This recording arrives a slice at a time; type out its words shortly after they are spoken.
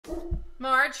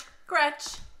Marge,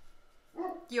 Gretch,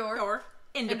 your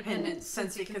independent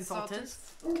Scentsy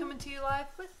consultants, coming to you live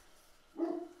with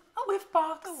a Whiff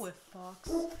box. a Whiff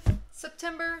box.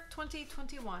 September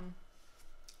 2021.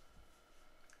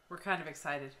 We're kind of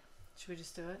excited. Should we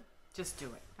just do it? Just do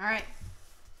it. All right.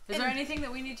 Is there anything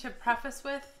that we need to preface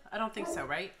with? I don't think so,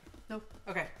 right? Nope.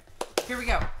 Okay. Here we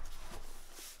go.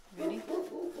 Ready?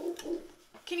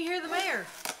 Can you hear the mayor?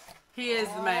 He is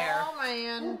the mayor. Oh,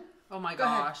 man. Oh my Go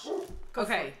ahead. gosh. Go for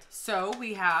Okay, it. so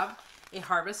we have a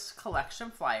Harvest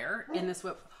Collection flyer in this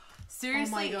Whiff.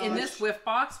 Seriously, in this gosh. Whiff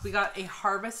box, we got a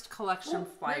Harvest Collection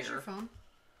Where's your flyer. phone?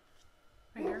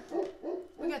 Right here.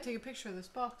 We gotta take a picture of this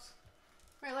box.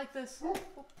 Right like this. We're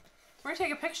gonna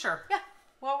take a picture Yeah.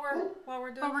 While we're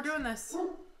doing while we're doing this.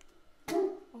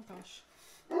 Oh gosh.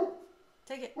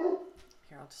 Take it.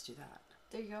 Here, I'll just do that.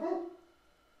 There you go.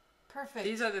 Perfect.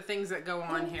 These are the things that go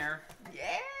on here. Yeah,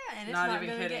 and it's Not not,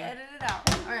 even gonna kidding. get edited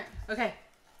out. All right, Okay,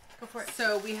 go for it.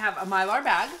 so we have a Mylar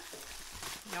bag.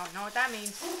 You don't know what that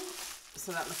means.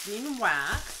 So that must mean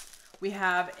wax. We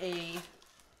have a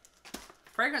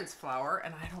fragrance flower,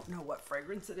 and I don't know what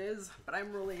fragrance it is, but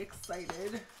I'm really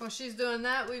excited. While she's doing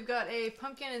that, we've got a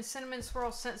pumpkin and cinnamon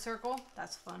swirl scent circle.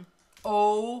 That's fun.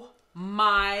 Oh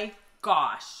my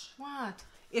gosh. What?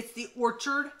 It's the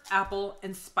Orchard Apple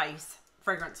and Spice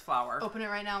fragrance flower. Open it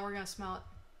right now. We're gonna smell it.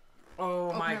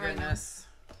 Oh my it right now. goodness.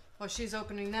 While she's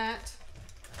opening that,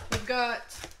 we've got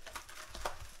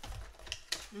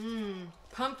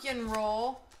pumpkin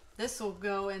roll. This will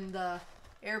go in the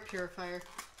air purifier.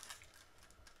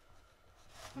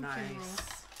 Pumpkin roll. Nice.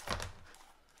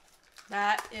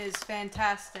 That is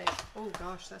fantastic. Oh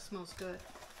gosh, that smells good.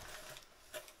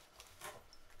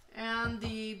 And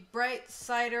the Bright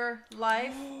Cider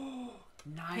Life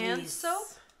Nice. hand soap.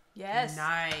 Yes.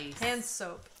 Nice. Hand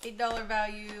soap. $8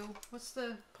 value. What's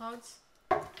the pods?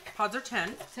 Pods are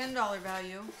 10. $10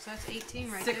 value. So that's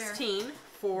 18 right there. 16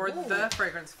 for Ooh. the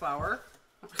fragrance flower.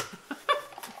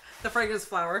 The fragrance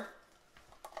flower.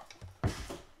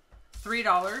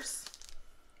 $3.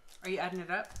 Are you adding it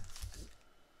up?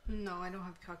 No, I don't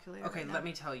have a calculator. Okay, right let now.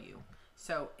 me tell you.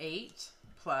 So 8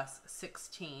 plus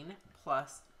 16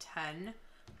 plus 10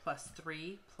 plus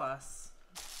 3 plus...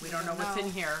 We don't know what's in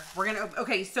here. We're going to...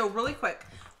 Okay, so really quick.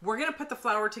 We're going to put the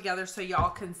flower together so y'all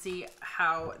can see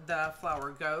how the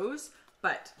flower goes.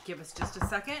 But give us just a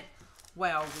second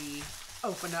while we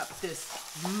open up this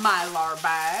Mylar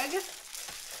bag.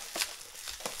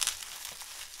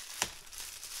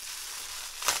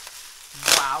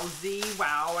 Wowzy.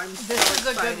 Wow, I'm so This is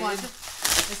excited. a good one.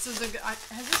 This is a good...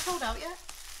 Has it sold out yet?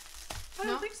 I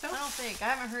don't think so. I don't think. I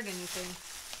haven't heard anything.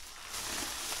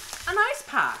 An ice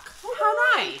pack. Oh,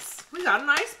 how nice. We got an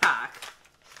ice pack.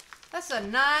 That's a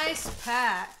nice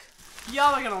pack.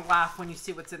 Y'all are going to laugh when you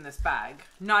see what's in this bag.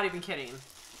 Not even kidding.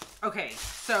 Okay,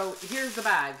 so here's the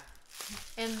bag.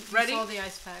 And Ready? you saw the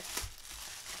ice pack.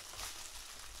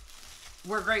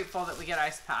 We're grateful that we get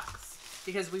ice packs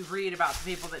because we read about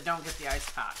the people that don't get the ice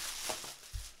pack.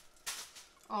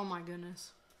 Oh my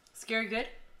goodness. Scary good?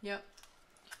 Yep.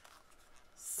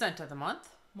 Scent of the month.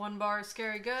 1 bar,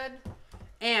 scary good.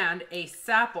 And a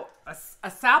sapple. A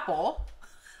sapple.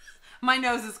 My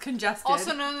nose is congested.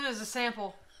 Also known as a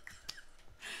sample.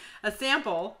 A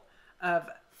sample of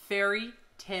Fairy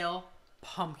Tale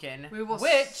Pumpkin. We will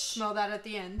which... smell that at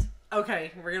the end.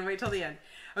 Okay, we're going to wait till the end.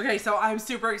 Okay, so I'm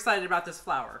super excited about this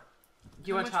flower. Do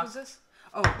you How want to much talk? was this?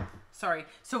 Oh, sorry.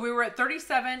 So we were at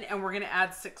 $37 and we're going to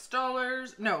add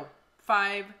 $6. No,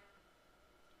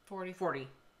 $5.40. 40.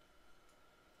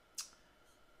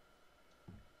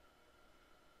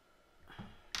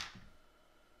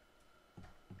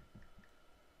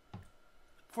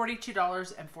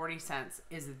 $42.40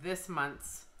 is this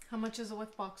month's How much is a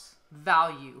Whiff box?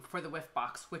 value for the Whiff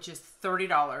box, which is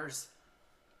 $30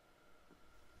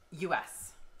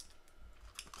 US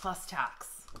plus tax.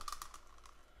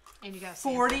 And you got a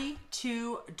sample.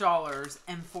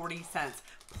 $42.40.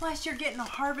 Plus you're getting a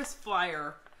Harvest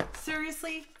flyer.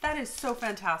 Seriously, that is so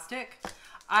fantastic.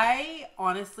 I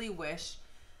honestly wish,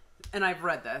 and I've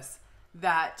read this,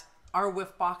 that our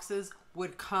Whiff boxes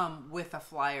would come with a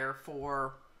flyer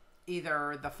for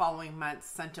either the following month's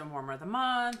Scent and Warmer of the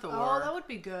Month or Oh, that would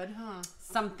be good, huh?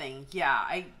 something.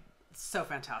 Yeah, so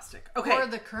fantastic. Okay. Or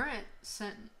the current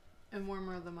Scent and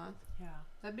Warmer of the Month. Yeah.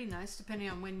 That'd be nice depending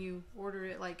on when you order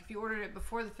it. Like if you ordered it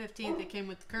before the 15th, it came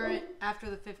with the current. After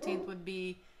the 15th would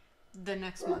be the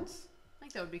next month's. I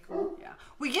think that would be cool. Yeah.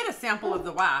 We get a sample of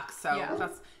the wax, so Yeah.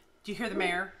 that's... Do you hear the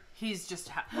mayor? He's just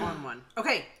on one.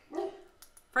 Okay.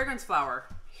 Fragrance flower.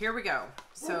 Here we go.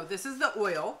 So this is the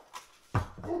oil.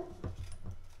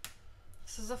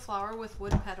 This is a flower with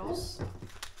wood petals.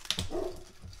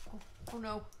 Oh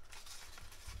no.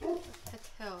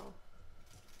 Petal.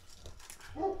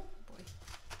 Oh boy.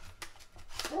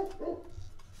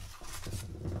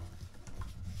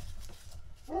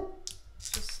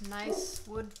 Just nice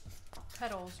wood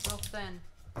petals, real thin.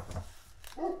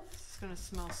 This is gonna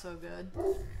smell so good.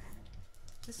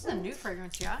 This is a new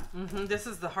fragrance, yeah? Mm-hmm. This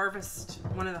is the harvest,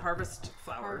 one of the harvest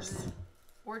flowers.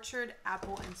 Orchard,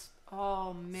 apple, and...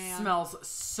 Oh, man. Smells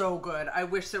so good. I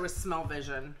wish there was smell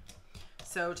vision.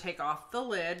 So take off the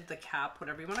lid, the cap,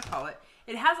 whatever you want to call it.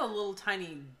 It has a little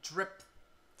tiny drip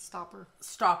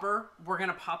stopper. We're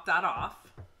going to pop that off.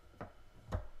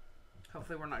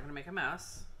 Hopefully we're not going to make a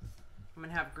mess. I'm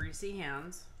going to have greasy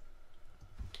hands.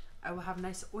 I will have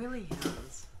nice oily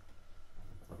hands.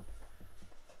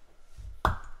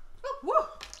 Woo!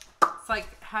 It's like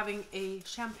having a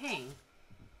champagne.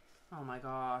 Oh my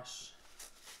gosh.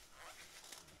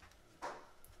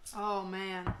 Oh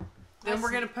man. Then we're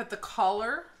going to put the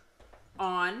collar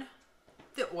on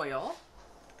the oil.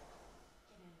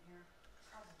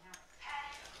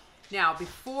 Now,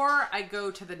 before I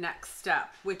go to the next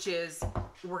step, which is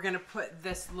we're going to put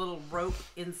this little rope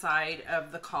inside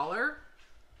of the collar.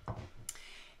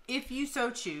 If you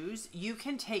so choose, you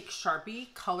can take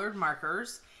Sharpie colored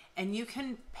markers and you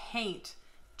can paint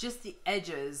just the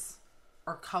edges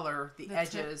or color the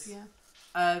edges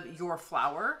of your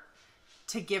flower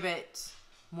to give it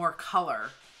more color.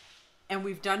 And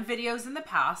we've done videos in the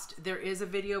past. There is a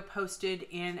video posted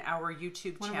in our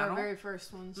YouTube channel. One of our very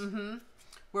first ones. Mm-hmm.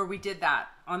 Where we did that.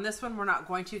 On this one, we're not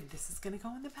going to. This is going to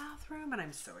go in the bathroom, and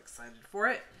I'm so excited for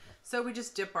it. So we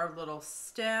just dip our little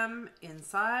stem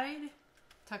inside.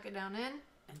 Tuck it down in.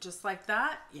 And just like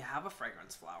that, you have a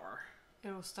fragrance flower.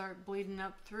 It'll start bleeding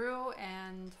up through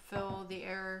and fill the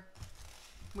air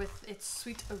with its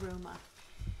sweet aroma.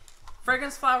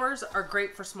 Fragrance flowers are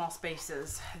great for small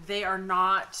spaces. They are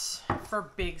not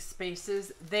for big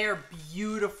spaces. They are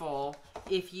beautiful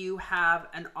if you have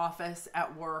an office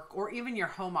at work or even your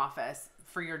home office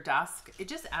for your desk. It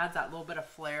just adds that little bit of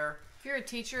flair. If you're a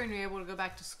teacher and you're able to go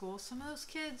back to school, some of those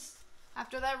kids,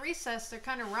 after that recess, they're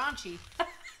kind of raunchy.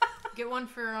 Get one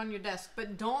for on your desk.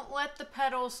 But don't let the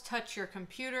petals touch your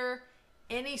computer,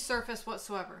 any surface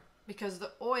whatsoever. Because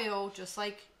the oil, just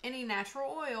like any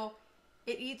natural oil,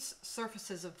 it eats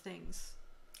surfaces of things.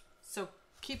 So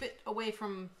keep it away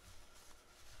from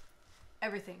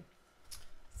everything.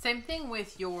 Same thing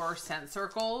with your scent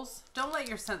circles. Don't let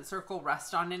your scent circle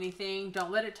rest on anything.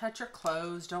 Don't let it touch your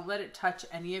clothes. Don't let it touch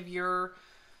any of your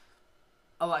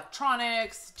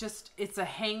electronics. Just, it's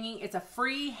a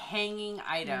free hanging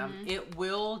item. Mm-hmm. It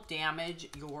will damage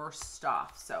your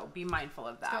stuff. So be mindful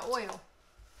of that. It's got oil.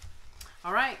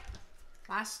 All right.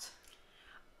 Last.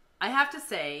 I have to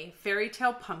say, Fairy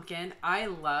Tale Pumpkin, I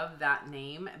love that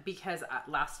name because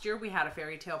last year we had a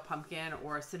Fairy Tale Pumpkin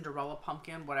or a Cinderella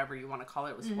Pumpkin, whatever you want to call it.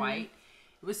 It was white.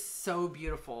 It was so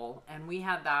beautiful. And we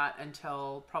had that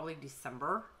until probably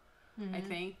December, I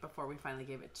think, before we finally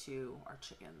gave it to our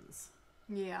chickens.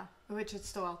 Yeah, which it's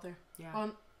still out there. Yeah.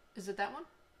 Is it that one?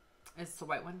 It's the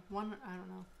white one. I don't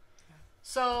know. Yeah.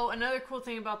 So another cool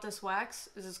thing about this wax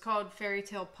is it's called Fairy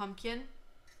Tale Pumpkin,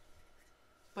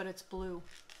 but it's blue.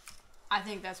 I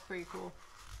think that's pretty cool.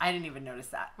 I didn't even notice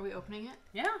that. Are we opening it?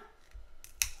 Yeah.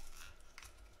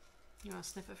 You want to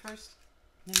sniff it first?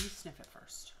 No, you sniff it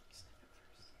first.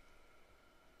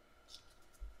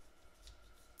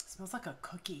 It smells like a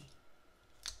cookie.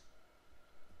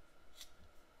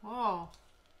 Oh.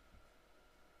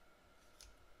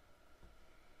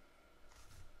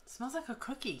 It smells like a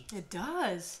cookie. It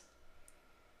does.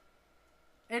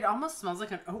 It almost smells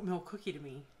like an oatmeal cookie to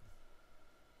me.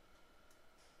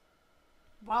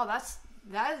 Wow,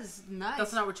 that is nice.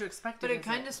 That's not what you expected. But it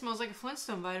kind of smells like a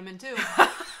Flintstone vitamin too.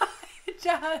 It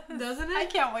does. Doesn't it? I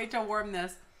can't wait to warm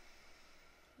this.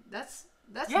 That's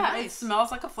yeah, nice. It smells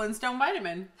like a Flintstone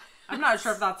vitamin. I'm not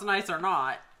sure if that's nice or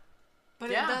not. But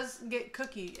it does get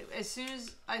cookie. As soon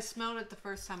as I smelled it the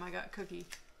first time, I got cookie.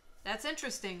 That's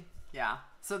interesting. Yeah.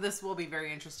 So this will be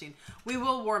very interesting. We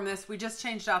will warm this. We just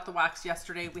changed out the wax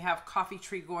yesterday. We have coffee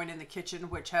tree going in the kitchen,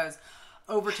 which has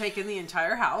overtaken the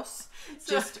entire house.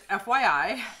 So, just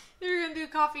FYI. If you're going to do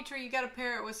coffee tree, you got to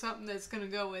pair it with something that's going to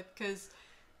go with, because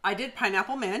I did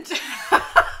pineapple mint.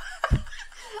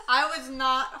 I was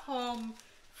not home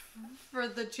for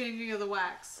the changing of the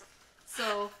wax.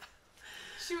 So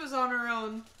she was on her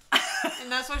own.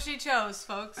 And that's what she chose,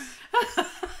 folks.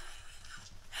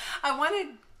 I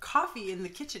wanted coffee in the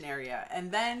kitchen area.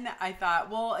 And then I thought,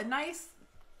 well, a nice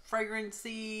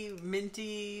fragrancy,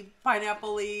 minty,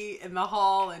 pineapple-y in the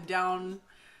hall and down.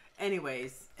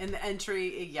 Anyways, in the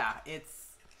entry, yeah,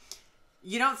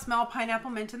 You don't smell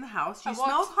pineapple mint in the house. You I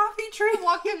smell coffee tree. I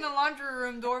walked in the laundry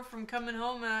room door from coming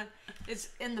home and it's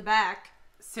in the back.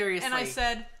 Seriously. And I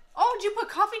said, "Oh, did you put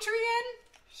coffee tree in?"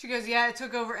 She goes, "Yeah, it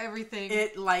took over everything."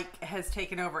 It like has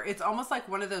taken over. It's almost like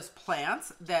one of those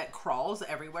plants that crawls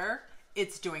everywhere.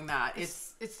 It's doing that.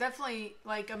 It's definitely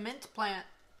like a mint plant.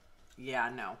 Yeah,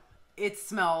 no. It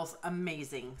smells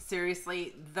amazing.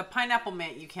 Seriously, the pineapple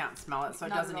mint, you can't smell it, so it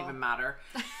doesn't even matter.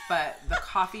 But the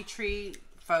coffee tree,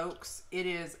 folks, it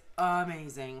is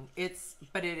amazing.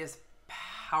 But it is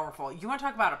powerful. You want to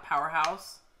talk about a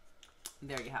powerhouse?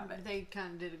 There you have it. They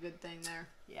kind of did a good thing there.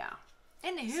 Yeah.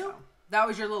 Anywho. So, that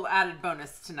was your little added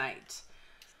bonus tonight.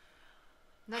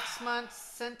 Next month's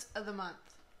scent of the month.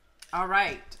 All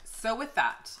right. So with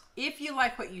that, if you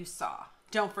like what you saw,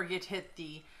 don't forget to hit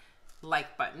the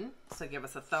like button. So give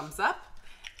us a thumbs up.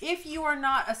 If you are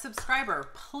not a subscriber,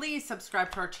 please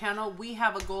subscribe to our channel. We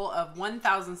have a goal of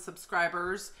 1,000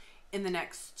 subscribers in the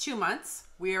next 2 months.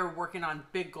 We are working on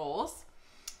big goals.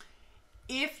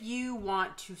 If you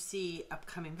want to see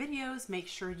upcoming videos, make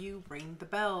sure you ring the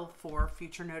bell for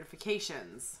future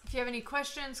notifications. If you have any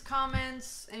questions,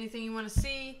 comments, anything you want to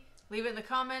see, leave it in the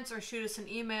comments or shoot us an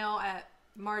email at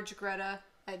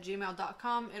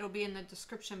margegreta@gmail.com. It'll be in the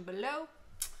description below.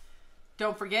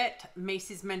 Don't forget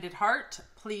Macy's Mended Heart.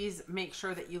 Please make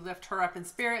sure that you lift her up in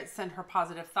spirit, send her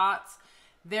positive thoughts.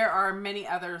 There are many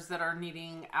others that are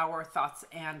needing our thoughts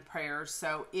and prayers.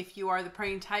 So if you are the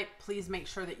praying type, please make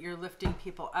sure that you're lifting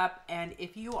people up. And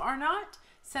if you are not,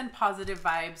 send positive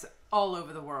vibes all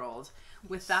over the world.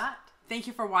 With that, thank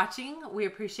you for watching. We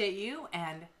appreciate you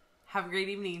and have a great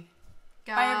evening.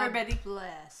 God Bye, everybody.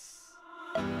 Bless.